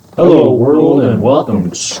Hello, world, and welcome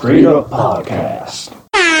to Straight Up Podcast.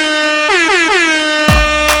 I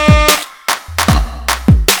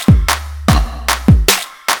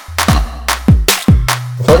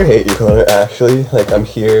fucking hate you, Connor, actually. Like, I'm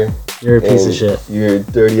here. You're a piece of shit. Your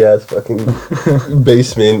dirty ass fucking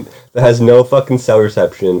basement that has no fucking cell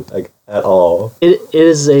reception, like, at all. It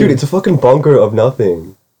is a... Dude, it's a fucking bunker of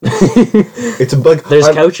nothing. It's a, like... There's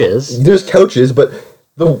couches. There's couches, but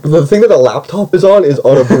the thing that the laptop is on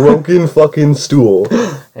a broken fucking stool.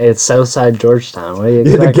 Hey, it's Southside Georgetown. What do you Yeah,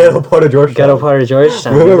 the expect? ghetto part of Georgetown. Ghetto part of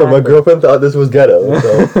Georgetown. Remember, my exactly. girlfriend thought this was ghetto,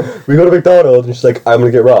 so we go to McDonald's and she's like, I'm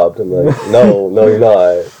gonna get robbed. I'm like, no, you're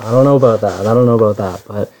not. I don't know about that.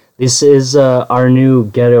 But this is our new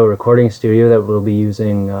ghetto recording studio that we'll be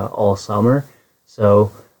using all summer.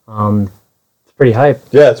 So, it's pretty hype.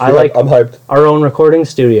 Yeah, I like I'm hyped. our own recording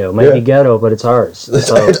studio. Might Yeah. be ghetto, but it's ours.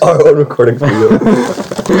 So, It's our own recording studio.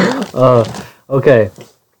 okay.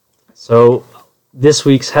 So, this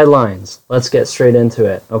week's headlines. Let's get straight into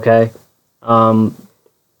it, okay?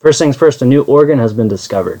 First things first, a new organ has been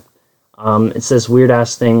discovered. It's this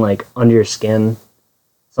weird-ass thing, like, under your skin.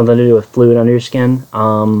 Something to do with fluid under your skin.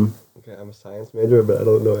 Okay, I'm a science major, but I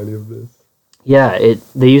don't know any of this. Yeah,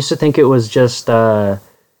 they used to think it was just,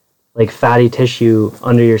 like, fatty tissue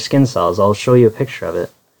under your skin cells. I'll show you a picture of it.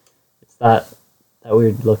 It's that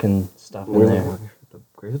weird-looking stuff in there.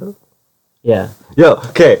 Yeah. Yo,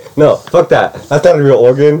 okay, no, fuck that. That's not a real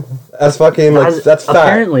organ. That's fucking, like, that's fat.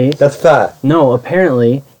 Apparently... That's fat. No,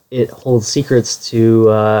 apparently it holds secrets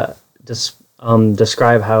to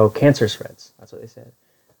describe how cancer spreads. That's what they said.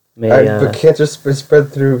 But cancer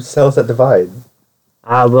spread through cells that divide.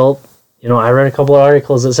 Well, I read a couple of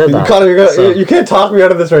articles that said that. Connor, you can't talk me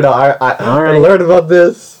out of this right now. I learned about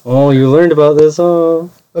this. Oh, you learned about this?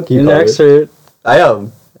 Oh, Okay, you're an expert. I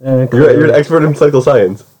am. Okay. You're an expert in political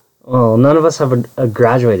science. Well, none of us have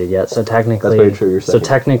graduated yet, so technically... That's very true, you're saying. So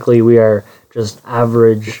technically we are just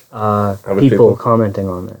average people commenting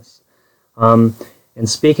on this. And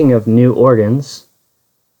speaking of new organs,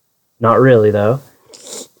 not really though,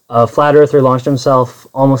 a flat earther launched himself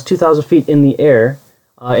almost 2,000 feet in the air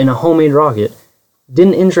in a homemade rocket.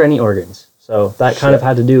 Didn't injure any organs, so that kind of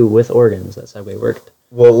had to do with organs. That's how it worked.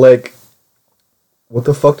 Well, like, what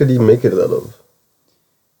the fuck did he make it out of?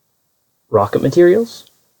 Rocket materials?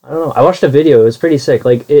 I don't know. I watched a video. It was pretty sick.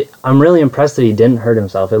 I'm really impressed that he didn't hurt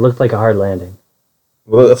himself. It looked like a hard landing.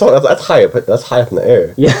 Well, that's high up. That's high up in the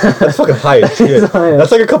air. Yeah, That's fucking high as shit. high up.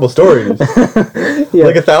 That's like a couple stories. Yeah.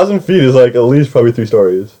 Like 1,000 feet is like at least probably 3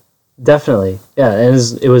 stories. Definitely. Yeah, and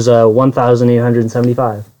it was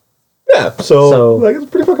 1,875. Yeah, so like it's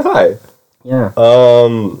pretty fucking high. Yeah.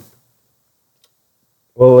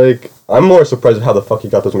 Well, like, I'm more surprised at how the fuck he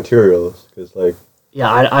got those materials, because, like...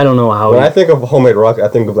 Yeah, I don't know how... When I think of homemade rocket, I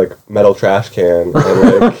think of, like, metal trash can, and,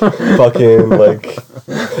 like, fucking, like,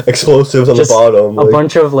 explosives on the bottom. A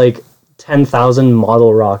bunch of, 10,000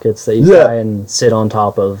 model rockets that you try and sit on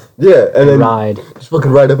top of. Yeah, and then... Ride. Just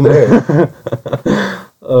fucking ride up in the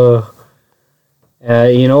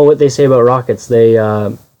air. You know what they say about rockets? They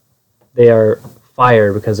are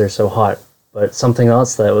fire because they're so hot. But something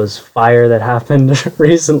else that was fire that happened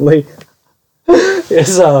recently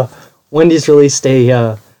is Wendy's released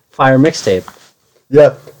a fire mixtape.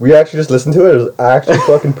 Yeah, we actually just listened to it. It was actually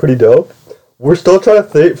fucking pretty dope. We're still trying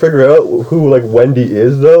to figure out who, like, Wendy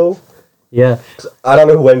is, though. Yeah. I don't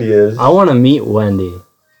know who Wendy is. I want to meet Wendy.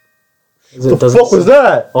 What the fuck was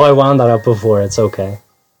that? Oh, I wound that up before. It's okay.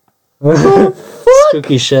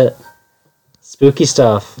 Spooky shit. Spooky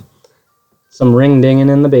stuff. Some ring-dinging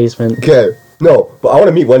in the basement. Okay, no, but I want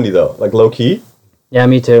to meet Wendy, though. Like, low-key. Yeah,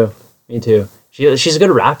 me too. She's a good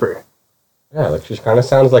rapper. Yeah, like, she kind of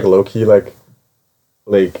sounds like low-key, like,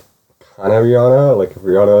 kind of Rihanna. Like, if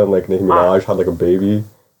Rihanna and, like, Nicki Minaj had, like, a baby.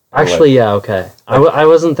 Actually, yeah, okay. I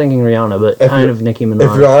wasn't thinking Rihanna, but kind of Nicki Minaj.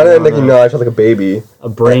 If Rihanna and Nicki Minaj had, like, a baby. A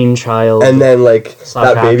brainchild. And then, like,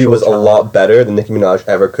 that baby was actual a lot better than Nicki Minaj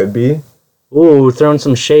ever could be. Ooh, throwing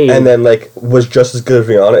some shade. And then, like, was just as good as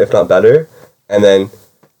Rihanna, if not better. And then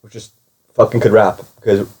just fucking could rap.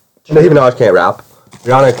 Because Nicki Minaj can't rap.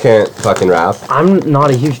 Rihanna can't fucking rap. I'm not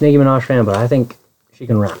a huge Nicki Minaj fan, but I think she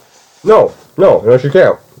can rap. No, she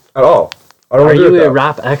can't. At all. I don't Are agree you with a that.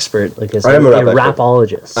 rap expert? Like, I am a rap expert.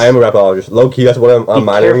 rapologist. I am a rapologist. Low-key, that's what I'm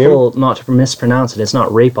minoring in. Be careful not to mispronounce it. It's not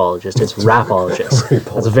rapeologist, it's rapologist.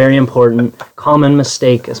 That's a very important, common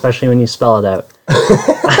mistake, especially when you spell it out.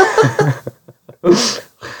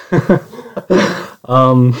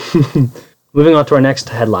 Moving on to our next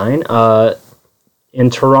headline. In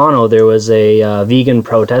Toronto, there was a vegan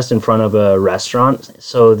protest in front of a restaurant.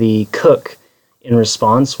 So the cook, in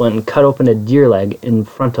response, went and cut open a deer leg in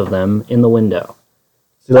front of them in the window.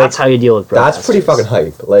 See, That's how you deal with protesters. That's pretty fucking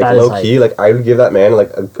hype. Like, That is low key, like, I would give that man,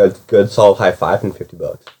 like, a good solid high five and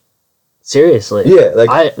 $50. Seriously. Yeah,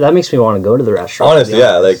 like... that makes me want to go to the restaurant. Honestly,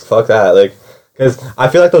 yeah, like, fuck that. Like, because I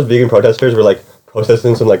feel like those vegan protesters were, like,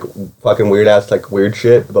 protesting some, like, fucking weird-ass, like, weird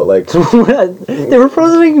shit, but, like... They were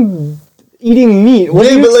protesting eating meat. What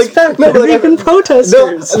do you expect? No, They're vegan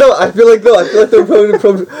protesters. No, I feel like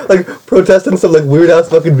they're protesting some, like, weird-ass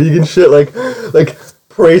fucking vegan shit, like,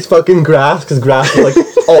 praise fucking grass, because grass is, like,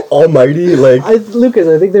 almighty, like... Lucas,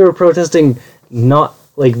 I think they were protesting not,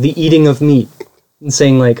 like, the eating of meat. And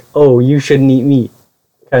saying, like, oh, you shouldn't eat meat.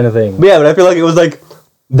 Kind of thing. But yeah, but I feel like it was, like,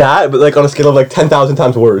 that, but, like, on a scale of, like, 10,000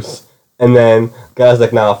 times worse. And then, guys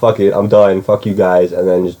like, nah, fuck it, I'm done, fuck you guys, and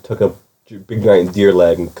then just took a big giant deer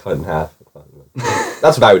leg and cut it in half.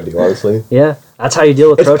 That's what I would do, honestly. Yeah, that's how you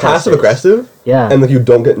deal with it's protesters. It's passive-aggressive, yeah, and, like, you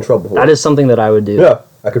don't get in trouble for it. That is something that I would do. Yeah,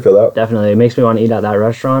 I could feel that. Definitely. It makes me want to eat at that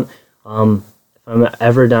restaurant. If I'm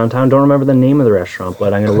ever downtown, don't remember the name of the restaurant,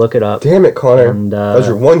 but I'm going to look it up. Damn it, Connor. And, that was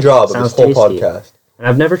your one job of this whole tasty. podcast. And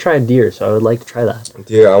I've never tried deer, so I would like to try that.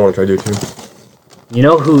 Deer, I want to try deer too. You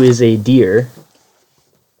know who is a deer?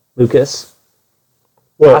 Lucas?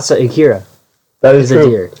 What? Asa Akira. That is a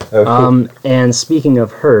true. deer. And speaking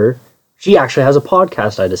of her, she actually has a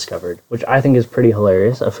podcast I discovered, which I think is pretty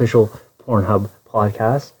hilarious. Official Pornhub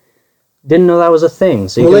podcast. Didn't know that was a thing.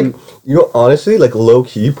 So like, you know, honestly, like,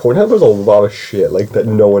 low-key, Pornhub has a lot of shit, like, that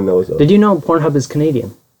no one knows of. Did you know Pornhub is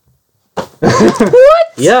Canadian?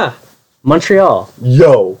 What? Yeah. Montreal.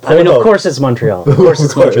 Yo, I mean, of course it's Montreal. Of course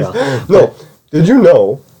it's Montreal. No, did you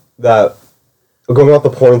know that, going off the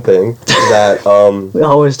porn thing, that, We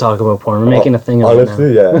always talk about porn. We're making a thing of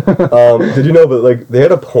honestly, it now. yeah. Did you know that, like, they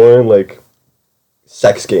had a porn, like,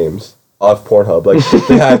 sex games off Pornhub? Like,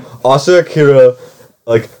 they had Asa Akira,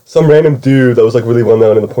 like, some random dude that was, like, really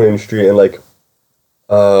well-known in the porn industry, and, like,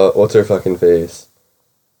 what's her fucking face?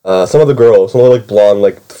 Some other girl, some other, like, blonde,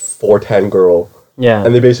 like, 4'10" girl. Yeah.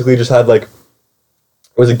 And they basically just had, like,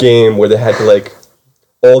 it was a game where they had to, like,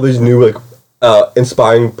 all these new, like,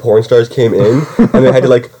 inspiring porn stars came in, and they had to,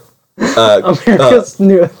 like, America's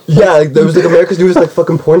new. yeah, like, there was, like, America's newest, like,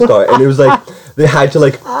 fucking porn star, and it was, like, they had to,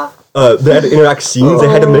 like, they had to interact scenes, they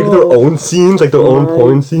had to make their own scenes, like, their own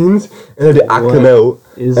porn scenes, and they had to act them out,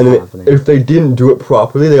 and then if they didn't do it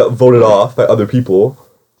properly, they got voted off by other people,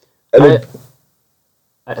 and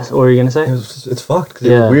what were you gonna say? it's fucked, because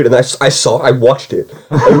it was weird, and I watched it.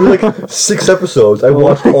 It was, like, 6 episodes. I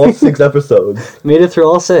watched all 6 episodes. Made it through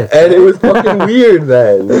all 6. And it was fucking weird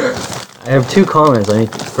then. I have 2 comments. I mean,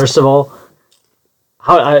 first of all,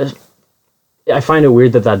 I find it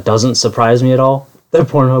weird that doesn't surprise me at all, that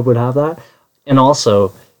Pornhub would have that. And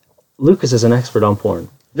also, Lucas is an expert on porn.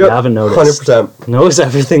 Yep, you haven't noticed. 100%. Knows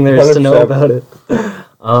everything there is 100%. to know about it.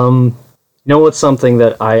 You know what's something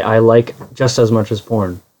that I like just as much as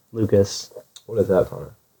porn, Lucas? What is that,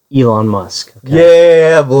 Connor? Elon Musk. Okay?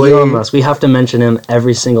 Yeah, boy. Elon Musk. We have to mention him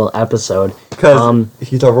every single episode. Because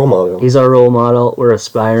he's our role model. He's our role model. We're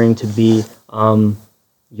aspiring to be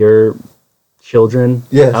your children.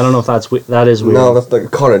 Yes. I don't know if that is weird. No, that's like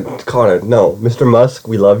Connor, no. Mr. Musk,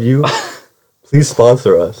 we love you. Please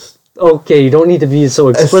sponsor us. Okay, you don't need to be so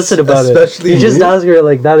explicit about it. Especially you just me. ask her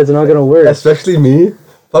like that, it's not gonna work. Especially me.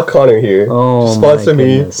 Fuck Connor here. Oh, sponsor my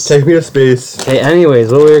me. goodness. Take me to space. Okay,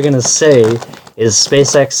 anyways, what we were gonna say is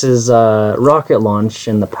SpaceX's rocket launch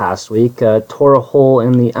in the past week tore a hole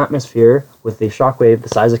in the atmosphere with a shockwave the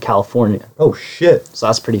size of California. Oh shit. So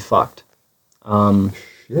that's pretty fucked.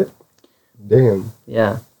 Shit. Damn.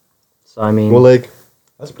 Yeah. So I mean, Well, like,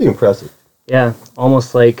 that's pretty impressive. yeah,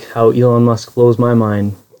 almost like how Elon Musk blows my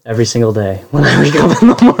mind every single day when I wake up in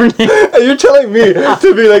the morning. You're telling me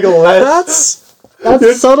to be like less.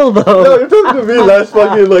 That's subtle though. No, you're talking to me less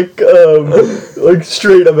fucking like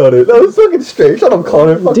straight about it. That was fucking straight. Shut up,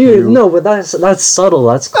 Connor. Fuck Dude, you. no, but that's subtle.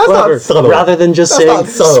 That's clever. not subtle. Rather than just That's saying not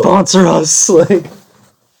subtle. sponsor us, like.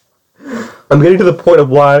 I'm getting to the point of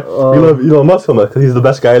why we love Elon Musk so much, because he's the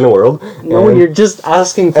best guy in the world. No, and, you're just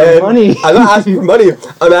asking for money. I'm not asking for money.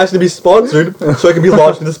 I'm asking to be sponsored so I can be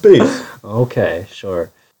launched into space. Okay,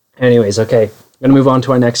 sure. Anyways, okay, I'm gonna move on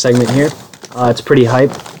to our next segment here. It's pretty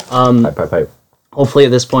hype. Hype. Hopefully,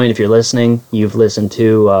 at this point, if you're listening, you've listened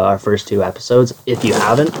to our first 2 episodes. If you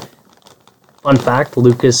haven't, fun fact: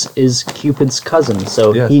 Lucas is Cupid's cousin,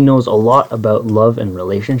 so Yes. he knows a lot about love and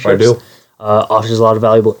relationships. I do. Offers a lot of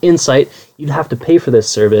valuable insight. You'd have to pay for this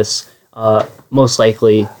service, most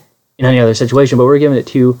likely in any other situation, but we're giving it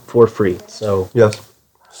to you for free. So Yes.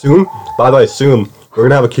 Soon, soon, we're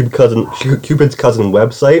gonna have a Cupid's cousin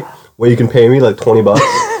website where you can pay me like $20.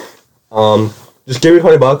 Just give me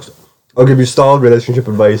 $20. I'll give you solid relationship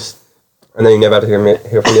advice and then you never have to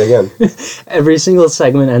hear from me again. Every single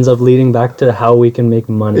segment ends up leading back to how we can make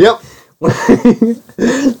money. Yep.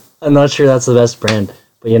 I'm not sure that's the best brand,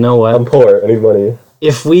 but you know what? I'm poor. I need money.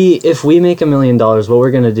 If we make $1 million, what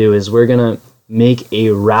we're gonna do is we're gonna make a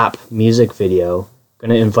rap music video.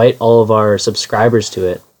 Gonna invite all of our subscribers to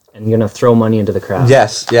it, and gonna throw money into the crowd.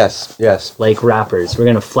 Yes. Like rappers, we're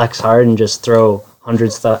gonna flex hard and just throw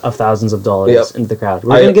hundreds of thousands of dollars into the crowd.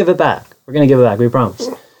 We're gonna give it back. We promise.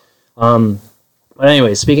 But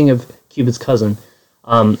anyway, speaking of Cupid's cousin,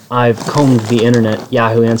 I've combed the internet,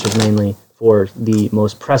 Yahoo Answers mainly, for the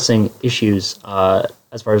most pressing issues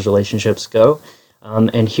as far as relationships go.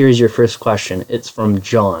 And here's your first question. It's from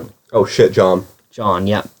John. Oh shit, John. John,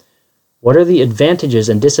 yeah. What are the advantages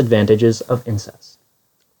and disadvantages of incest?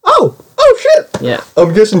 Oh shit. Yeah.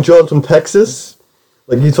 I'm guessing John's from Texas.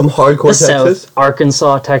 Like he's from hardcore The Texas. South,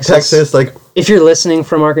 Arkansas, Texas. Texas, like If you're listening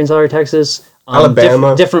from Arkansas or Texas,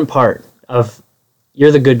 Alabama. Different part of,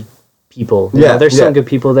 you're the good people. You Yeah, know, there's yeah. some good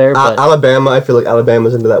people there, but Alabama. I feel like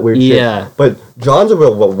Alabama's into that weird shit. Yeah. But John's a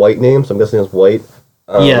real white name, so I'm guessing it's white.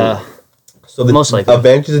 yeah. So the Most likely.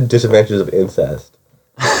 advantages and disadvantages of incest.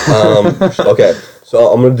 Okay,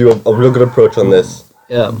 so I'm gonna do a real good approach on this.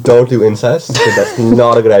 Yeah. Don't do incest, because that's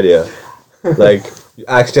not a good idea. Like you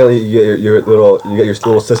accidentally you get your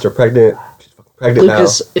little sister pregnant. She's fucking pregnant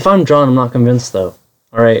Lucas, if I'm John, I'm not convinced though.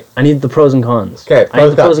 All right, I need the pros and cons. Okay, I need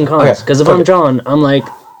the pros and okay, cons. Because if okay. I'm John, I'm like,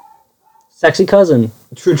 sexy cousin. now.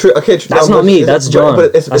 True. Okay, That's not me. That's John.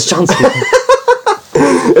 But That's John speaking.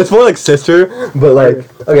 it's more like sister, but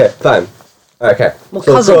like okay, fine. Well,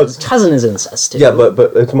 So cousin is incest too. yeah, but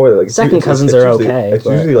it's more like Second cousins are usually, okay, It's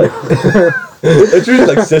but- usually like it's usually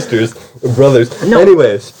like sisters or brothers. No.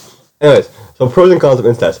 Anyways, so pros and cons of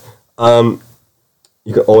incest.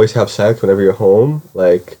 You can always have sex whenever you're home.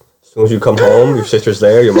 Like as soon as you come home, your sister's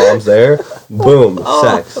there, your mom's there. Boom,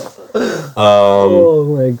 sex.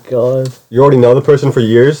 Oh my god. You already know the person for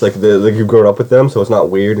years. Like you've grown up with them, so it's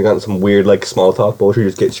not weird. You got some weird like small talk bullshit. You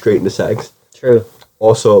just get straight into sex. True.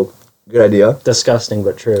 Also, good idea. Disgusting,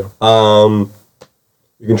 but true.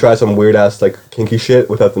 You can try some weird ass like kinky shit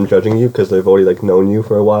without them judging you because they've already like known you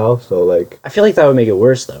for a while. So like, I feel like that would make it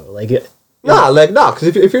worse though. Like, nah, because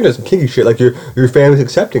if you're into some kinky shit, like your family's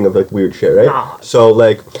accepting of like weird shit, right? Nah. So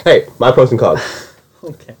like, hey, my pros and cons.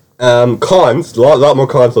 okay. Cons, a lot more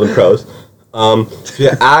cons than pros. If you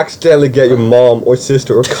accidentally get your mom or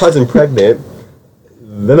sister or cousin pregnant,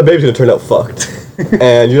 then the baby's gonna turn out fucked,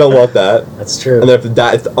 and you don't want that. That's true. And then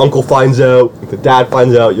if the uncle finds out, if the dad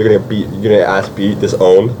finds out, you're gonna ass beat,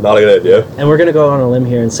 disowned. Not a good idea. And we're gonna go on a limb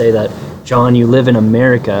here and say that, John, you live in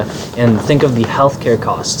America, and think of the healthcare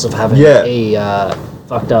costs of having a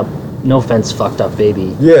fucked up, no offense, fucked up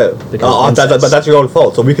baby. Yeah. Because But that's your own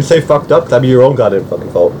fault. So we could say fucked up. That'd be your own goddamn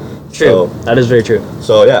fucking fault. True. So, That is very true.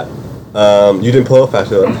 so yeah. You didn't pull out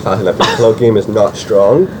fast enough. The pull-out game is not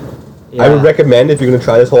strong. Yeah. I would recommend if you're gonna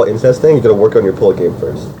try this whole incest thing, you gotta work on your pull-out game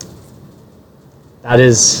first. That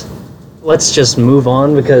is. Let's just move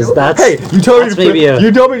on because that's. Hey, you told that's me maybe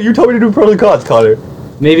you told me to do pros and cons, Connor.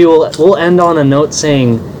 Maybe we'll end on a note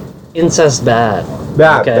saying incest bad.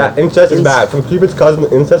 Bad. Okay. That incest is bad. From Cupid's cousin,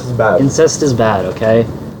 incest is bad. Incest is bad. Okay.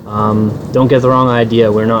 Don't get the wrong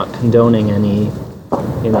idea. We're not condoning any,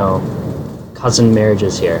 cousin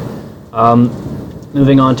marriages here.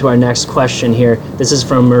 Moving on to our next question here. This is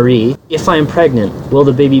from Marie. If I am pregnant, will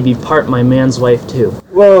the baby be part my man's wife too?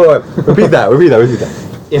 Whoa. Repeat that.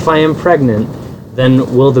 If I am pregnant,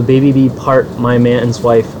 then will the baby be part my man's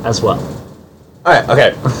wife as well? Alright,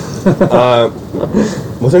 okay.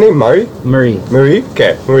 What's her name? Marie? Marie.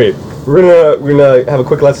 Okay, Marie. We're gonna have a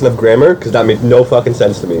quick lesson of grammar because that made no fucking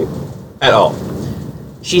sense to me. At all.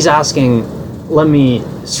 She's asking, let me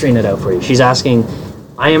straighten it out for you. She's asking,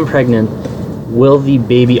 I am pregnant, will the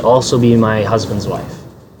baby also be my husband's wife?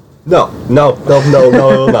 No, it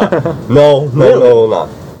will not. No, it will not.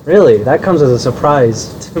 Really? That comes as a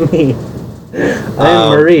surprise to me. I am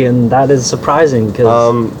Marie, and that is surprising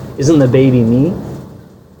because isn't the baby me?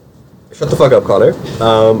 Shut the fuck up, Connor.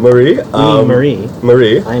 Marie. You mean Marie.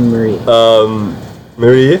 Marie. I'm Marie.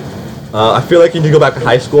 Marie. I feel like you need to go back to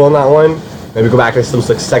high school on that one. Maybe go back to some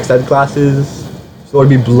like sex ed classes. So to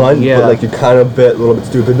be blunt, but like you're kind of a little bit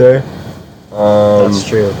stupid there. That's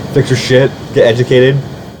true. Fix your shit. Get educated.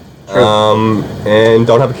 True. And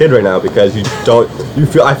don't have a kid right now because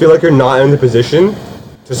I feel like you're not in the position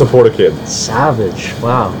to support a kid. Savage.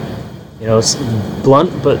 Wow. It's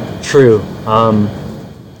blunt but true.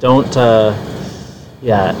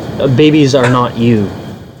 Babies are not you.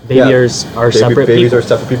 Babies are separate babies people. are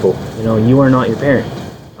separate people. You are not your parent.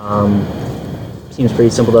 Seems pretty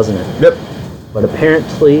simple, doesn't it? Yep. But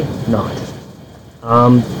apparently not.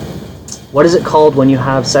 What is it called when you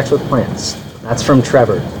have sex with plants? That's from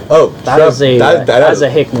Trevor. Oh, That is a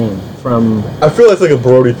hick name from... I feel that's like a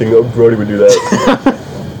Brody thing. Brody would do that.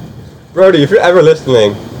 Brody, if you're ever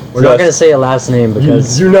listening... We're not going to say a last name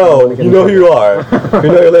because... You know who you are. You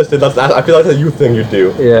know you're listening. I feel like that's a you thing you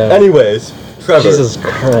do. Yeah. Anyways, Trevor. Jesus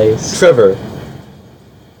Christ. Trevor.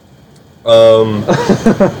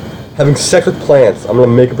 Having sex with plants. I'm gonna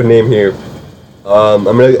make up a name here. I'm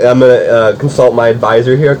gonna consult my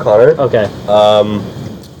advisor here, Connor. Okay.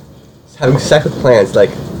 Having sex with plants, like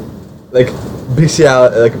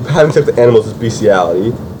bestiality, like having sex with animals is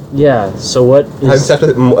bestiality. Yeah. So what is... Having sex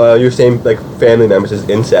with your same like family members is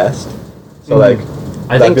incest. So like.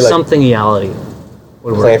 I think something-iality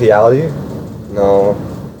would work. Plantiality? No.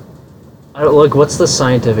 Look, what's the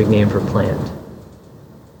scientific name for plant?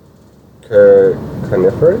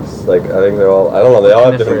 Carnivorous? Like, I think they're all... I don't know, they all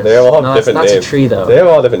have different... They all have different names. That's a tree, though. They have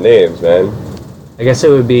all different names, man. I guess it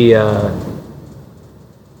would be,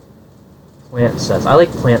 plant cess. I like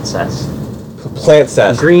plant cess. Plant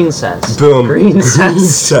cess. Green cess. Boom. Green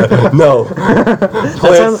cess. No.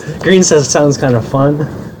 Green cess sounds kind of fun.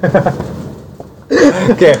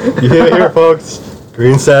 Okay, you hear it here, folks.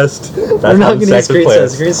 Green cest. We're not going to use green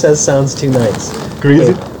cess. Green cess sounds too nice. Green...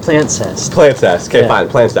 Okay, plant cess. Plant cess. Okay, Yeah. fine.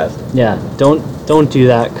 Plant cess. Yeah, don't do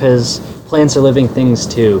that because plants are living things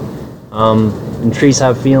too, and trees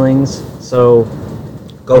have feelings. So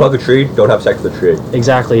Don't hug a tree. Don't have sex with a tree.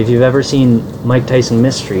 exactly, if you've ever seen Mike Tyson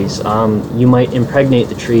Mysteries, you might impregnate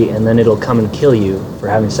the tree and then it'll come and kill you for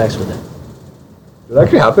having sex with it. Did that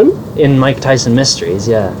actually happen? In Mike Tyson Mysteries,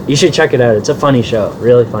 yeah, you should check it out. It's a funny show,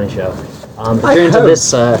 really funny show. If I you're into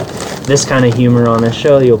have. this kind of humor on this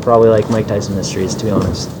show, you'll probably like Mike Tyson Mysteries. To be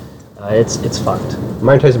honest, it's fucked.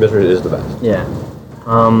 Mike Tyson Mystery is the best. Yeah.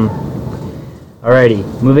 Alrighty,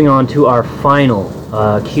 moving on to our final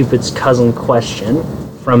Cupid's cousin question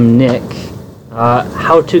from Nick.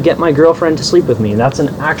 How to get my girlfriend to sleep with me? That's an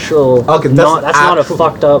actual... Okay, not a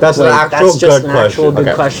fucked up... That's an actual that's just good an actual question. good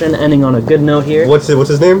Okay. question, ending on a good note here. What's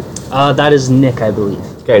his name? That is Nick, I believe.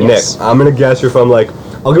 Okay, Yes. Nick. I'm gonna guess you're from like...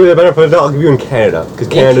 I'll give you the benefit of the doubt. I'll give you in Canada. Because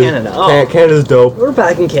Canada, oh. Canada's dope. We're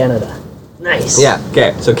back in Canada. Nice. Yeah,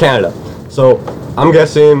 okay, so Canada. So, I'm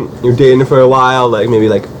guessing you're dating for a while, like maybe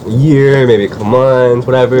like a year, maybe a couple months,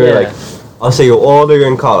 whatever. Yeah. Like, I'll say you're older, you're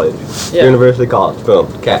in college. Yeah. University college. Boom.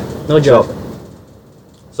 Okay. No joke.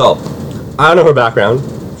 So, I don't know her background.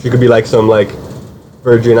 She could be like some like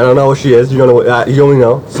virgin. I don't know what she is. You don't know what you only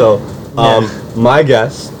know. So, Yeah. my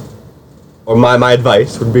guess or my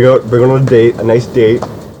advice would be bring her on a date, a nice date.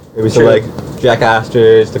 Maybe some True. like Jack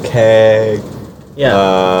Astor's, the Keg.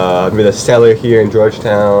 Yeah. Maybe the Cellar here in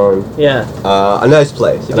Georgetown. Yeah. A nice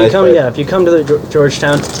place. If you come to the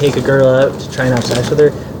Georgetown to take a girl out to try and have sex with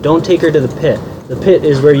her, don't take her to the pit. The pit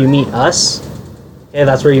is where you meet us. Okay,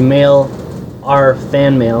 that's where you mail our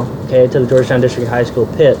fan mail. Okay, to the Georgetown District High School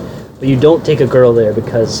pit. But you don't take a girl there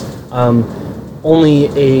because only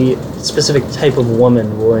a specific type of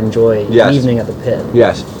woman will enjoy Yes. an evening at the pit.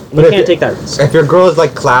 Yes. And you can't take that risk. If your girl is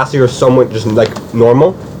like classy or somewhat just like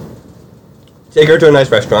normal, take her to a nice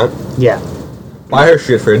restaurant. Yeah. Buy her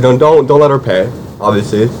shit for her. Don't let her pay.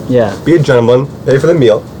 Obviously. Yeah. Be a gentleman. Pay for the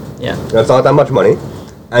meal. Yeah. That's not that much money.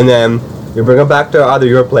 And then you bring her back to either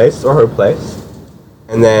your place or her place.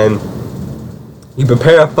 And then you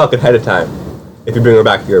prepare a fuck ahead of time if you bring her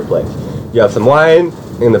back to your place. You have some wine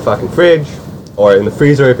in the fucking fridge or in the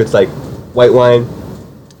freezer if it's like white wine.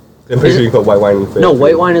 I'm pretty sure you can put white wine in the fridge. No,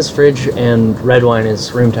 white wine is fridge and red wine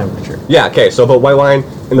is room temperature. Yeah, okay, so put white wine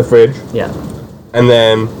in the fridge. Yeah. And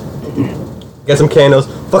then get some candles.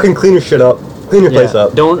 Fucking clean your shit up. Clean your place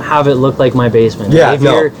up. Don't have it look like my basement. Yeah, if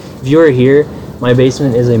no. If you were here, my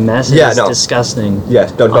basement is a mess. Yeah, It's no. disgusting.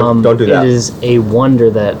 Yes, don't do that. It is a wonder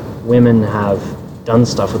that women have done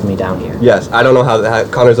stuff with me down here. Yes, I don't know how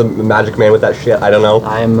Connor's a magic man with that shit. I don't know.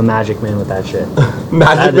 I am a magic man with that shit.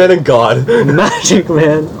 Magic man and God. Magic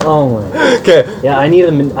man. Oh my. Okay, Yeah, I need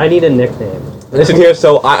a nickname. listen here.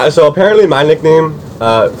 So apparently my nickname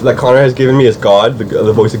that Connor has given me is God,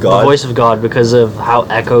 the voice of God. The voice of God, because of how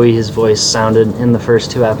echoey his voice sounded in the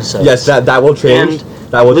first 2 episodes. Yes, that will change.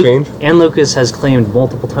 That will change. And Lucas has claimed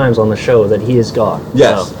multiple times on the show that he is God.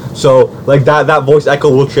 Yes. So, So like that voice echo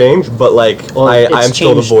will change, but like well, I it's am still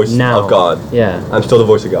the changed voice now. of God. Yeah. I'm still the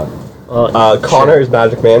voice of God. Connor sure. is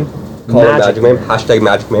Magic Man. Connor Magic Magic Man. Man. Hashtag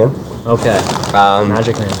Magic Man. Okay.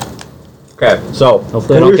 Magic man. Okay, so Hopefully I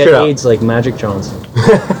clean don't your get shit up. AIDS like Magic Johnson.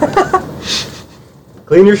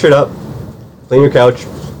 Clean your shit up. Clean your couch.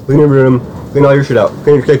 Clean your room. Clean all your shit up.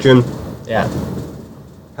 Clean your kitchen. Yeah.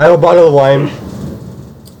 Have a bottle of wine.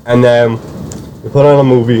 And then you put on a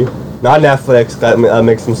movie. Not Netflix. That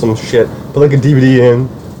makes them some shit. Put like a DVD in.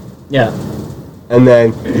 Yeah. And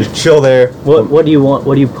then just chill there. What do you want?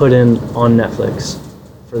 What do you put in on Netflix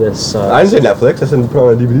for this? I didn't say Netflix. I said put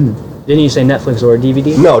on a DVD. Didn't you say Netflix or a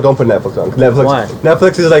DVD? No, don't put Netflix on. Netflix. Why?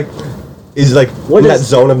 Netflix is like in that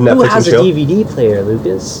zone of Netflix Who has and a chill. DVD player,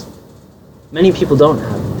 Lucas? Many people don't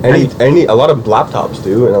have. A lot of laptops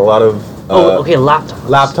do, and a lot of okay, laptops.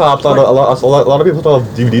 laptops. A lot of people still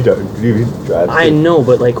have DVD drives. I too. know,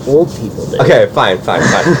 but like old people do. Okay, fine.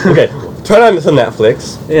 Okay, turn on some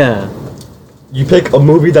Netflix. Yeah. You pick a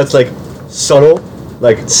movie that's like subtle,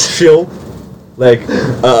 like chill, like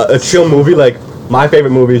a chill movie. Like my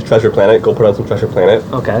favorite movie is Treasure Planet. Go put on some Treasure Planet.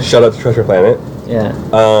 Okay. Shout out to Treasure Planet. Yeah.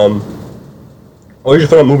 Or you just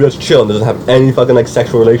put on a movie that's chill and doesn't have any fucking like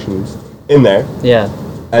sexual relations in there. Yeah.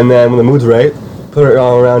 And then when the mood's right, put her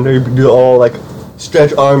arm around her. You do all like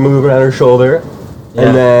stretch arm move around her shoulder, Yeah.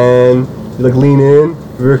 and then you like lean in,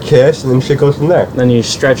 give her a kiss, and then shit goes from there. Then you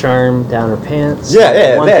stretch arm down her pants.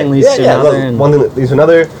 Yeah. One thing leads to another. And One thing leads to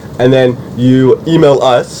another, and then you email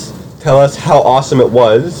us, tell us how awesome it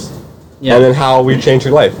was, yeah. and then how we changed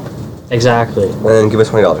your life, Exactly. and then give us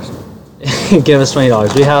 $20. Give us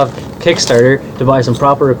 $20. We have Kickstarter to buy some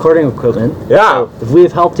proper recording equipment. Yeah. So if we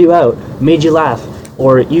have helped you out, made you laugh,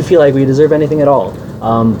 or you feel like we deserve anything at all,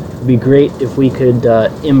 it'd be great if we could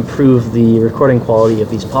improve the recording quality of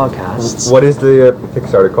these podcasts. What is the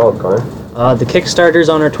Kickstarter called, Connor? The Kickstarter's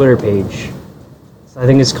on our Twitter page. I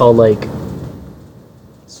think it's called like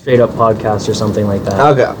Straight Up Podcast or something like that.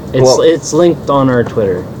 Okay. It's linked on our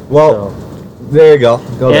Twitter. Well, so. There you go.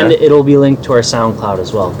 And it'll be linked to our SoundCloud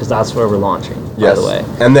as well, because that's where we're launching, by the way.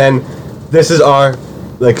 And then this is our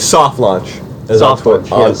like soft launch. Soft launch,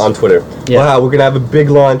 yes. on Twitter. Yeah. Wow, we're gonna have a big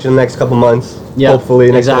launch in the next couple months. Yeah, hopefully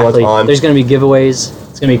next couple exactly. months on. There's gonna be giveaways.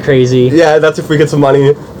 It's gonna be crazy. Yeah, that's if we get some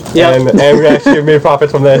money. Yeah. And we actually made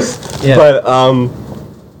profits from this. Yeah. But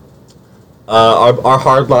our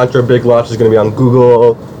hard launch, our big launch is gonna be on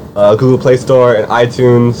Google Play Store and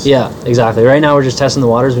iTunes. Yeah, exactly. Right now we're just testing the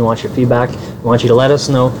waters. We want your feedback. We want you to let us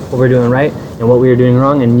know what we're doing right and what we are doing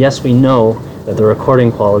wrong. And yes, we know that the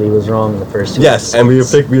recording quality was wrong in the first 2 Yes, and we have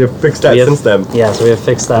fixed that since then. Yeah, so we have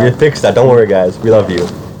fixed that. We have fixed that. Don't worry, guys. We love you.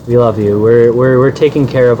 We love you. We're taking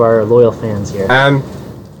care of our loyal fans here. And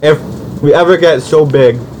if we ever get so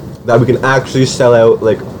big that we can actually sell out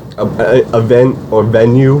like an event or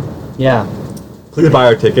venue, Yeah, please buy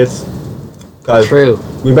our tickets. Cause true.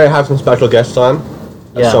 we might have some special guests on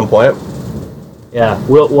at some point. Yeah.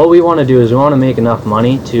 What we want to do is we want to make enough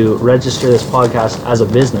money to register this podcast as a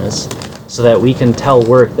business so that we can tell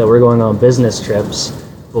work that we're going on business trips,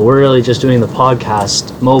 but we're really just doing the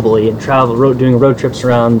podcast mobily and doing road trips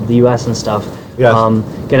around the U.S. and stuff. Yes.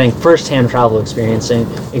 Getting first-hand travel experience, and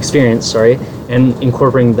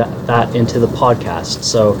incorporating that into the podcast.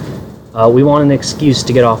 So we want an excuse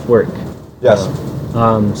to get off work. Yes.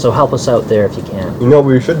 So help us out there if you can. You know what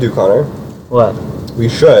we should do, Connor? What? We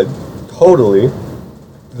should totally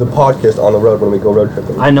do the podcast on the road when we go road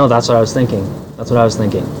tripping. I know, that's what I was thinking.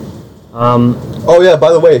 Oh yeah,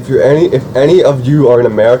 by the way, if any of you are in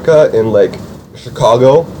America, in like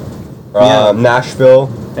Chicago, Nashville.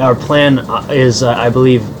 Our plan is, I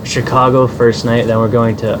believe, Chicago first night. Then we're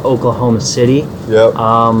going to Oklahoma City. Yep.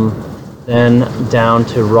 Then down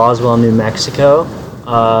to Roswell, New Mexico.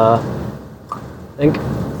 I think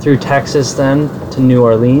through Texas, then to New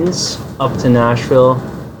Orleans, up to Nashville,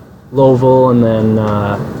 Louisville, and then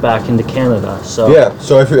back into Canada. So yeah.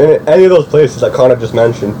 So if you're in any of those places that Connor just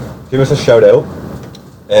mentioned, give us a shout out,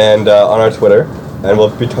 and on our Twitter, and we'll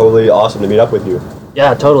be totally awesome to meet up with you.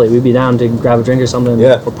 Yeah, totally. We'd be down to grab a drink or something.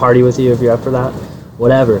 Yeah. Or party with you if you're up for that.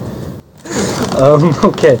 Whatever.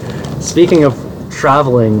 Okay. Speaking of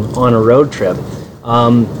traveling on a road trip,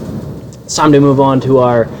 it's time to move on to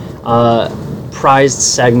our prized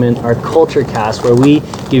segment, our Culture Cast, where we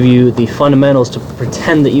give you the fundamentals to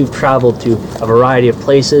pretend that you've traveled to a variety of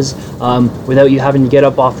places without you having to get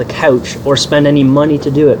up off the couch or spend any money to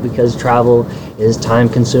do it, because travel is time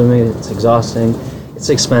consuming, it's exhausting, it's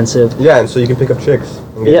expensive. Yeah, and so you can pick up chicks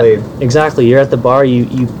and get laid. Exactly. You're at the bar,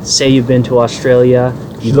 you say you've been to Australia,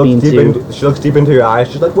 She looks deep into your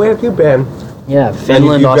eyes. She's like, "Where have you been?" Yeah,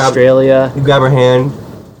 Finland, Australia. You grab her hand,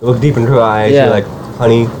 you look deep into her eyes. Yeah. You're like,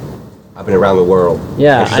 "Honey, I've been around the world."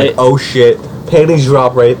 Yeah, And she's like, "Oh shit!" Panties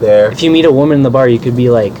drop right there. If you meet a woman in the bar, you could be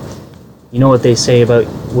like, you know what they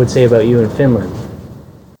would say about you in Finland?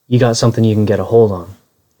 You got something you can get a hold on.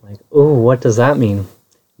 Like, oh, what does that mean?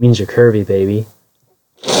 It means you're curvy, baby.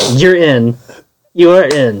 You're in. You are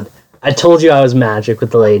in. I told you I was magic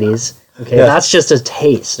with the ladies. Okay, Yes. That's just a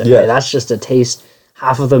taste. Okay, Yes. That's just a taste.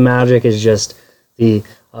 Half of the magic is just the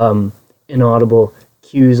inaudible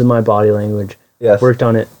cues of my body language. Yes. Worked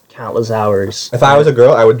on it countless hours. If I was a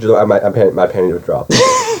girl, I would my panties would drop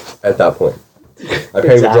at that point. My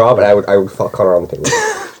panties would drop, and I would fuck Connor on the table.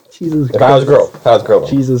 Jesus Christ. If I was a girl.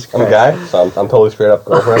 Jesus Christ. I'm a guy, so I'm totally straight up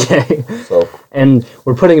girlfriend. Okay. So. And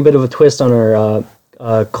we're putting a bit of a twist on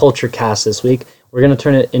our culture cast this week. We're going to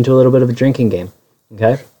turn it into a little bit of a drinking game.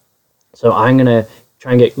 Okay? So I'm going to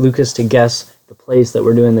try and get Lucas to guess the place that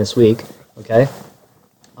we're doing this week. Okay?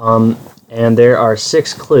 And there are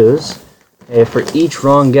 6 clues. Okay, for each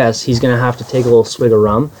wrong guess, he's going to have to take a little swig of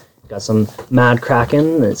rum. Got some Mad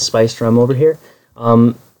Kraken, it's spiced rum over here.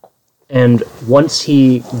 And once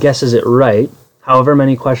he guesses it right, however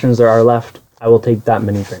many questions there are left, I will take that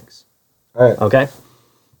many drinks. All right. Okay?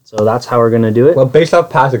 So that's how we're going to do it. Well, based off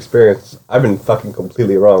past experience, I've been fucking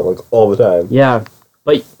completely wrong, like, all the time. Yeah,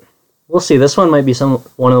 but we'll see. This one might be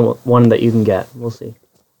one that you can get. We'll see.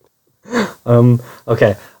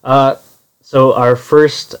 Okay. So our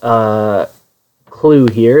first clue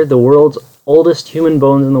here, the world's oldest human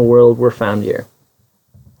bones in the world were found here.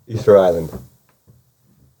 Easter Island.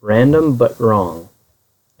 Random, but wrong.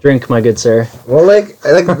 Drink, my good sir. Well, like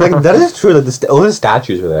that is true. Like the oldest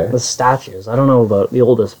statues were there. The statues. I don't know about the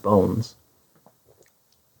oldest bones.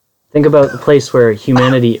 Think about the place where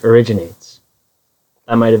humanity originates.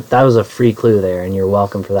 That was a free clue there, and you're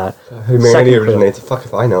welcome for that. Humanity originates. Fuck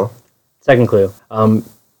if I know. Second clue.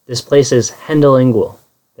 This place is hendelingual.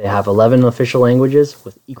 They have 11 official languages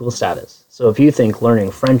with equal status. So if you think learning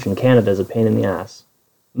French in Canada is a pain in the ass,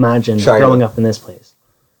 imagine growing up in this place.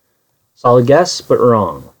 Solid guess, but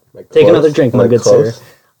wrong. Take another drink, my good sir.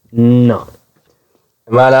 No.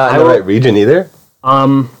 Am I not in the right region either?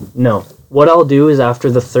 No. What I'll do is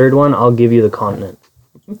after the third one, I'll give you the continent.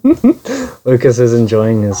 Lucas is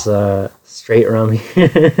enjoying his straight rum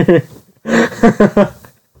here.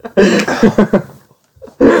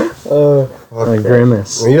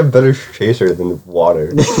 Grimace. We need a better chaser than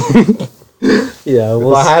water. Yeah,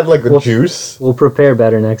 if I had like a juice. We'll prepare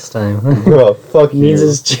better next time. Oh, fuck you. Needs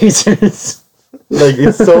his chasers. Like,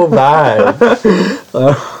 it's so bad.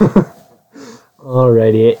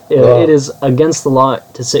 Alrighty. It is against the law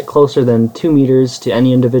to sit closer than 2 meters to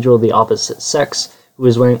any individual of the opposite sex who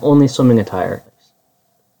is wearing only swimming attire.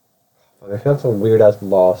 I feel that's a weird-ass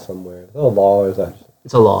law somewhere. Is that a law or is that...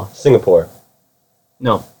 It's a law. Singapore.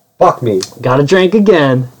 No. Fuck me. Gotta drink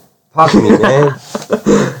again. Fuck me, man.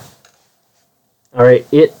 Alright,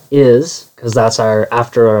 it is, because that's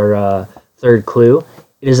after our third clue,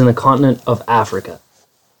 it is in the continent of Africa.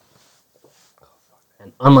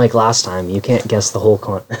 And unlike last time, you can't guess the whole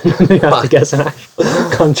continent. You have to guess an actual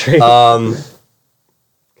country.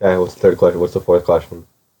 Okay, what's the third question? What's the fourth question?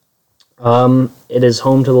 It is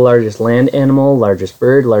home to the largest land animal, largest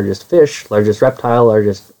bird, largest fish, largest reptile,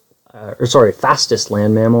 fastest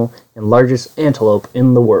land mammal, and largest antelope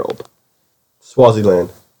in the world.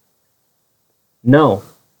 Swaziland. No,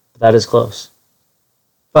 that is close.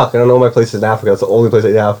 Fuck, I don't know my places in Africa. That's the only place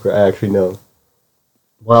in Africa I actually know.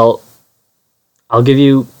 Well, I'll give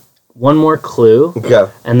you one more clue. Okay.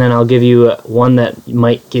 And then I'll give you one that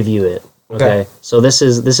might give you it. Okay. So this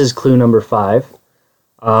is clue number 5.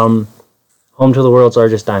 Home to the world's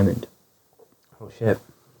largest diamond. Oh shit.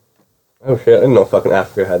 I didn't know fucking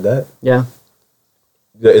Africa had that. Yeah.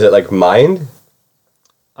 Is it like mined?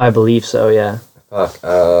 I believe so, yeah.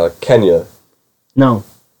 Fuck. Kenya. No.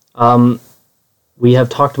 We have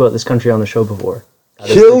talked about this country on the show before.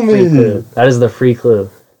 Kill me! That is the free clue.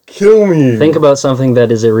 Kill me! Think about something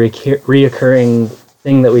that is a reoccurring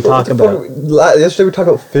thing that we talk about. Yesterday we talked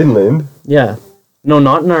about Finland. Yeah. No,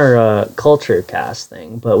 not in our culture cast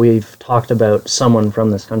thing, but we've talked about someone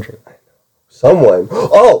from this country. Someone?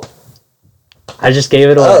 Oh! I just gave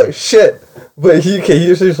it away. Oh, shit! But he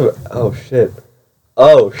just said something. Oh, shit.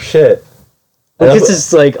 Oh, shit. It's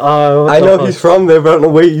just like, oh. I know he's from there, but I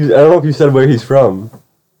don't know if you said where he's from.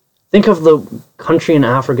 Think of the country in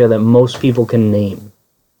Africa that most people can name.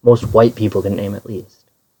 Most white people can name, at least.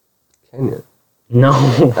 Kenya. No.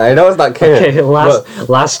 I know it's not Kenya. Okay,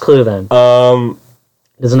 last clue then.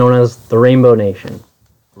 It is known as the Rainbow Nation.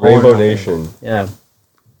 Rainbow Nation. Yeah.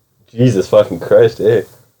 Jesus fucking Christ, eh?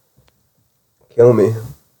 Kill me.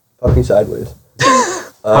 Fucking sideways.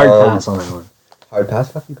 Hard pass on that one. Hard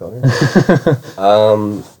pass? Fuck you, Connor.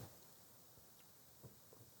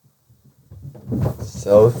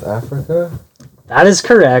 South Africa? That is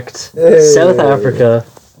correct. Hey. South Africa.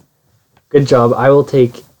 Good job. I will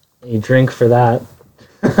take a drink for that.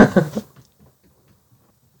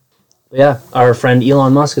 Yeah, our friend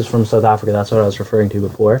Elon Musk is from South Africa. That's what I was referring to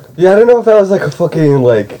before. Yeah, I don't know if that was like a fucking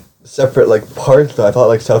like separate like part though. I thought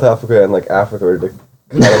like South Africa and like Africa were like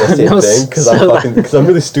kind of the same No, thing because I'm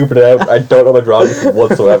really stupid and I don't know my geography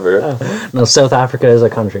whatsoever. No, South Africa is a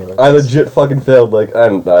country. I legit fucking failed. Like I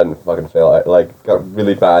didn't fucking fail. I got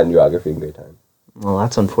really bad in geography in grade 10. Well,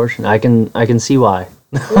 that's unfortunate. I can see why.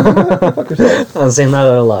 Fuck yourself. I'm saying that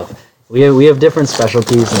out of love. We have different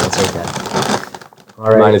specialties, and that's okay. All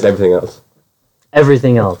right. Mine is everything else.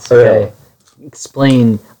 Everything else. Okay.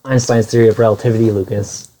 Explain Einstein's theory of relativity,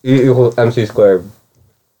 Lucas. E equals mc squared.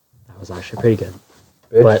 That was actually pretty good.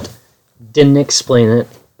 Bitch. But didn't explain it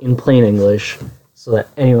in plain English so that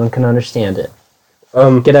anyone can understand it.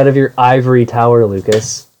 Get out of your ivory tower,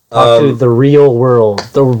 Lucas. Talk to the real world,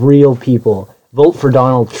 the real people. Vote for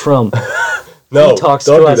Donald Trump. No, He talks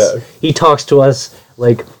don't to do us. that. He talks to us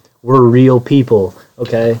like we're real people.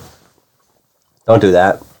 Okay. Don't do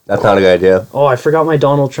that. That's not a good idea. Oh, I forgot my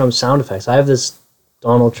Donald Trump sound effects. I have this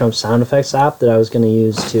Donald Trump sound effects app that I was going to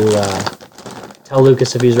use to tell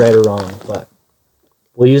Lucas if he's right or wrong. But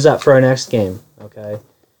we'll use that for our next game. Okay.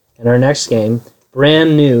 And our next game,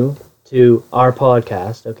 brand new to our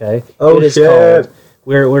podcast. Okay. Oh, it is shit. called.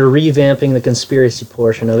 We're revamping the conspiracy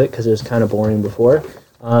portion of it because it was kind of boring before.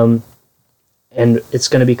 And it's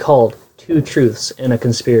going to be called Two Truths and a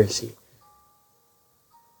Conspiracy.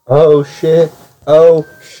 Oh shit. Oh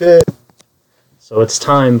shit. So it's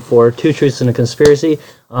time for Two Truths and a Conspiracy.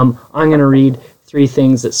 I'm going to read 3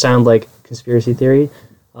 things that sound like conspiracy theory.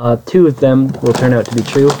 2 of them will turn out to be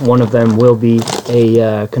true. 1 of them will be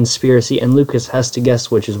a conspiracy, and Lucas has to guess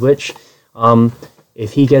which is which.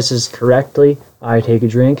 If he guesses correctly, I take a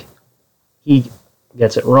drink. He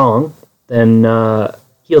gets it wrong, then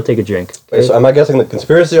he'll take a drink. Okay? Wait, so am I guessing the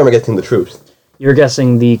conspiracy or am I guessing the truth? You're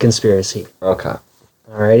guessing the conspiracy. Okay.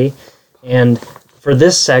 Alrighty. And for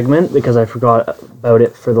this segment, because I forgot about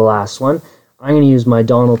it for the last one, I'm going to use my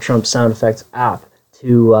Donald Trump sound effects app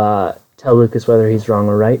to tell Lucas whether he's wrong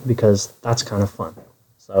or right, because that's kind of fun.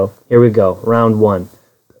 So here we go. Round 1.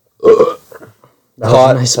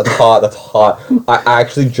 Hot. That's hot. That's hot. I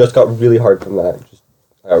actually just got really hard from that.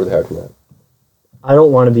 I got really hard from that. I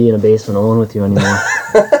don't want to be in a basement alone with you anymore.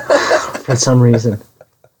 For some reason.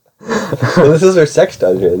 Well, this is our sex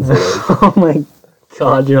dungeon. So Oh my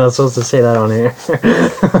god, you're not supposed to say that on air.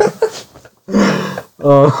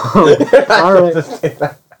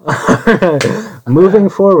 Alright. Moving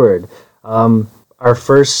forward. Our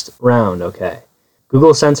first round, okay.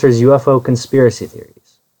 Google censors UFO conspiracy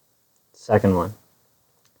theories. Second one.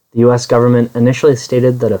 The U.S. government initially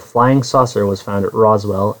stated that a flying saucer was found at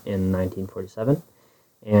Roswell in 1947.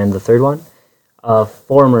 And the third one. A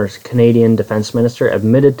former Canadian defense minister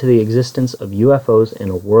admitted to the existence of UFOs in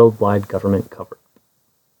a worldwide government cover-up.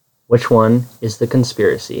 Which one is the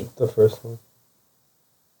conspiracy? the first one.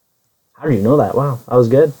 How do you know that? Wow, that was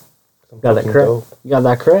good. I'm You got that fucking correct. dope. You got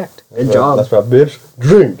that correct. Good That's job. Right, that's right, bitch.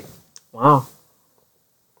 Drink. Wow.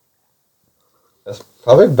 That's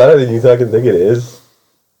probably better than you think it is.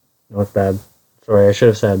 Not bad. Sorry, I should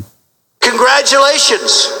have said.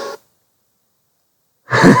 Congratulations!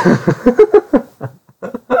 I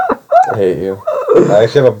hate you. I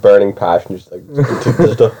actually have a burning passion just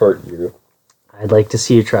to hurt you. I'd like to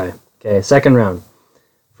see you try. Okay, second round.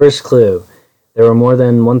 First clue. There were more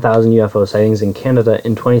than 1,000 UFO sightings in Canada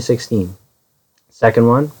in 2016. Second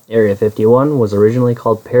one, Area 51 was originally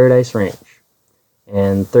called Paradise Range.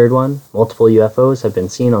 And third one, multiple UFOs have been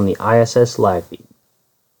seen on the ISS live feed.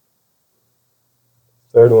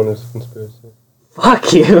 Third one is conspiracy.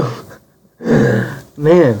 Fuck you!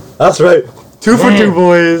 Man. That's right. 2 for Man. 2,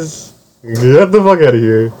 boys. Get the fuck out of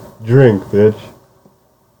here. Drink, bitch.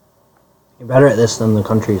 You're better at this than the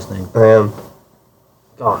countries thing. I am.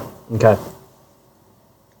 God. Okay.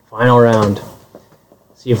 Final round.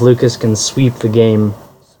 See if Lucas can sweep the game.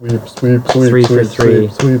 Sweep, sweep, sweep. 3 for sweep, 3.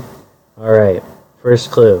 Sweep, sweep. Alright.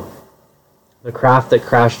 First clue. The craft that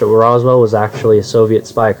crashed at Roswell was actually a Soviet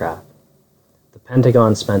spy craft. The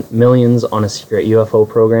Pentagon spent millions on a secret UFO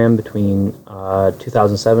program between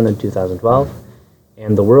 2007 and 2012.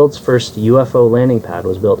 And the world's first UFO landing pad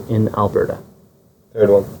was built in Alberta. Third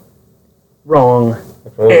one. Wrong.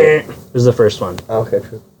 Okay, This is the first one.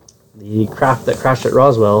 true. The craft that crashed at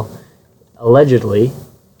Roswell, allegedly,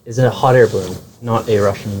 is a hot air balloon, not a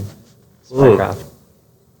Russian spy craft.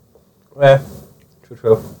 Yeah.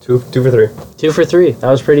 True. 2 for 3. 2 for 3. That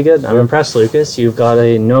was pretty good. I'm impressed, Lucas. You've got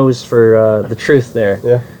a nose for the truth there.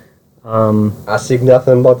 Yeah. I seek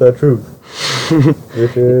nothing but the truth.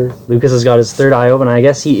 Which is... Lucas has got his third eye open. I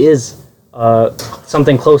guess he is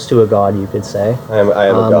something close to a god, you could say. I am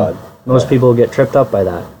a god. Most people get tripped up by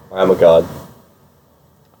that. I am a god.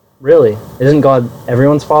 Really? Isn't God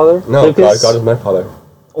everyone's father? No, Lucas? God is my father.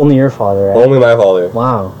 Only your father, right? Only my father.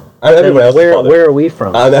 Wow. I'm everyone else's father. Where are we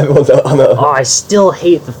from? I'm everyone's. Oh, I still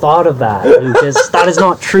hate the thought of that, Lucas. That is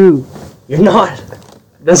not true. You're not.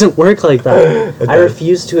 It doesn't work like that. I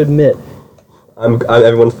refuse to admit. I'm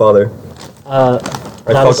everyone's father. I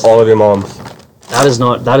fucked all of your moms.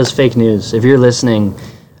 That is fake news. If you're listening,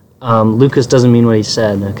 Lucas doesn't mean what he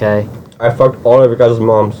said, okay? I fucked all of your guys'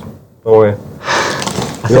 moms. Don't worry.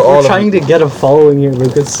 You're trying to get a following here,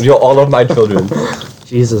 Lucas. You're all of my children.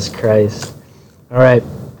 Jesus Christ. Alright.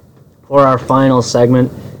 For our final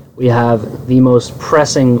segment, we have the most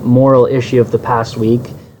pressing moral issue of the past week.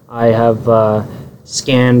 I have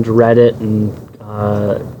scanned Reddit and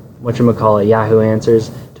Yahoo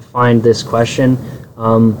Answers to find this question.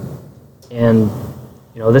 And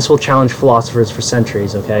this will challenge philosophers for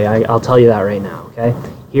centuries, okay? I'll tell you that right now, okay?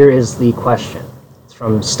 Here is the question. It's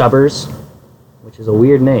from Stubbers, which is a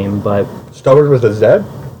weird name, but... Stubbers with a Z?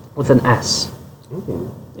 With an S.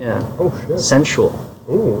 Ooh. Yeah. Oh, shit. Sensual.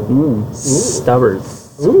 Ooh.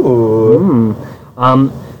 Stubbers. Ooh.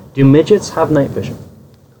 Do midgets have night vision?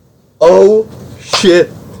 Oh, shit.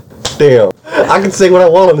 Damn. I can say what I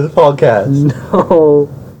want on this podcast. No.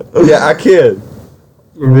 Yeah, I can.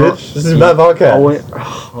 Bitch, this is my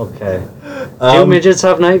podcast. Okay. Do midgets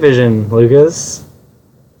have night vision, Lucas?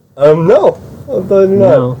 No.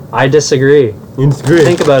 No. I disagree. You disagree?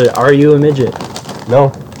 Think about it. Are you a midget?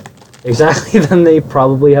 No. Exactly, then they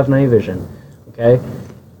probably have night vision. Okay?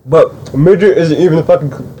 But midget isn't even a fucking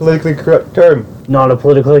politically correct term. Not a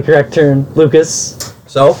politically correct term, Lucas.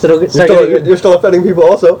 So? You're still offending people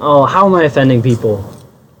also. Oh, how am I offending people?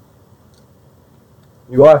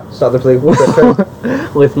 You are. It's not the politically correct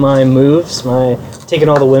term. With my moves, my taking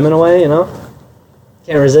all the women away,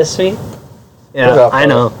 Can't resist me? Yeah, I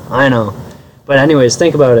know. But anyways,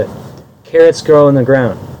 think about it. Carrots grow in the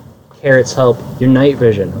ground. Carrots help your night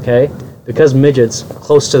vision, okay? Because midgets are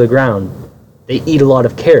close to the ground, they eat a lot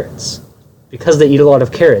of carrots. Because they eat a lot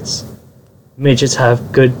of carrots, midgets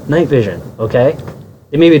have good night vision, okay?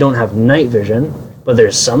 They maybe don't have night vision, but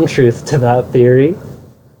there's some truth to that theory.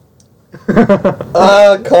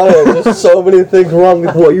 Connor, there's so many things wrong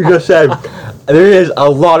with what you just said. There is a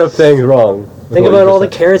lot of things wrong. Think about all the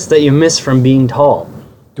carrots that you miss from being tall.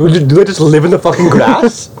 Do they just live in the fucking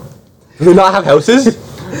grass? Do they not have houses?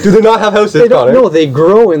 Connor? No, they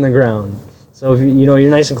grow in the ground. So if you're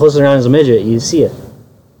nice and close to the ground as a midget, you see it.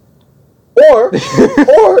 Or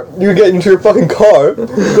you get into your fucking car, go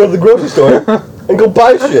to the grocery store, and go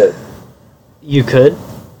buy shit. You could,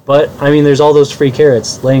 but there's all those free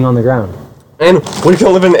carrots laying on the ground. And what if you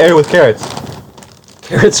don't live in an area with carrots?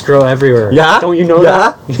 Carrots grow everywhere. Yeah? Don't you know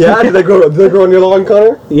that? Yeah? Do they grow on your lawn,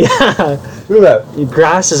 Connor? Yeah. Look at that.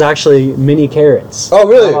 Grass is actually mini carrots. Oh,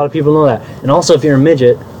 really? A lot of people know that. And also, if you're a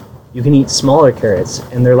midget, you can eat smaller carrots,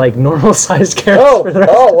 and they're like normal-sized carrots.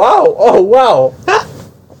 Oh, wow.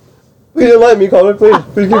 Please enlighten me, Connor. Please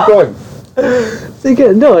keep going.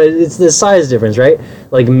 No, it's the size difference, right?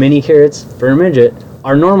 Like mini carrots for a midget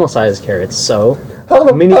are normal-sized carrots, so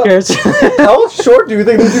carrots. How short do you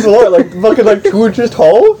think these people are? Like fucking 2 inches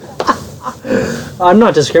tall? I'm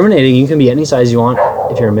not discriminating. You can be any size you want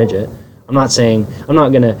if you're a midget. I'm not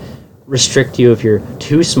gonna restrict you if you're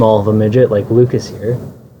too small of a midget like Lucas here.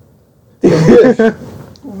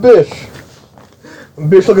 Bish,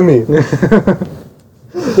 look at me.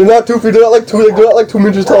 They're not 2 feet. They're not like 2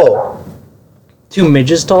 inches tall. 2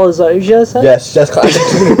 midgets tall? Is that what you just said? Yes, that's classic.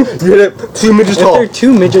 You hit it. 2 midgets tall. If they're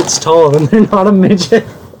 2 midgets tall, then they're not a midget.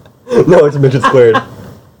 No, it's a midget squared.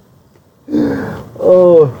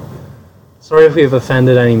 Oh, sorry if we've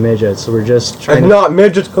offended any midgets. So we're just trying. It's not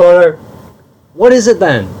midgets, Connor. What is it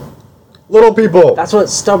then? Little people. That's what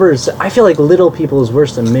Stubbers. I feel like little people is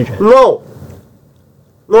worse than midget. No.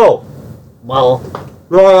 Well.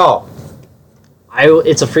 No.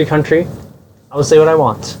 It's a free country. I will say what I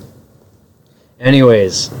want.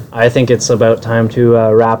 Anyways, I think it's about time to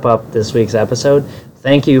wrap up this week's episode.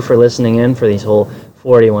 Thank you for listening in for these whole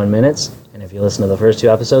 41 minutes. And if you listen to the first 2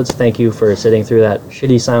 episodes, thank you for sitting through that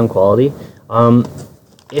shitty sound quality.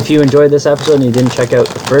 If you enjoyed this episode and you didn't check out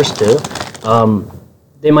the first 2,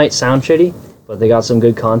 they might sound shitty, but they got some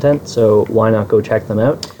good content, so why not go check them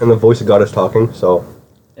out? And the voice of God is talking, so...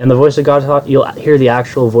 And the voice of God, you'll hear the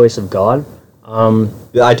actual voice of God.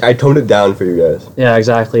 Yeah, I toned it down for you guys. Yeah,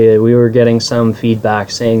 exactly. We were getting some feedback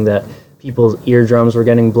saying that people's eardrums were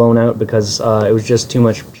getting blown out because it was just too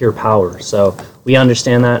much pure power. So we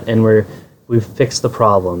understand that, and we've fixed the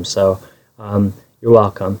problem. So you're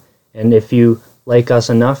welcome. And if you like us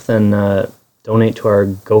enough, then donate to our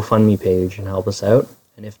GoFundMe page and help us out.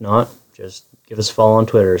 And if not, just give us a follow on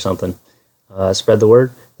Twitter or something. Spread the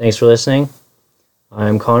word. Thanks for listening.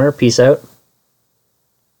 I'm Connor. Peace out.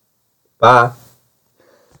 Bye.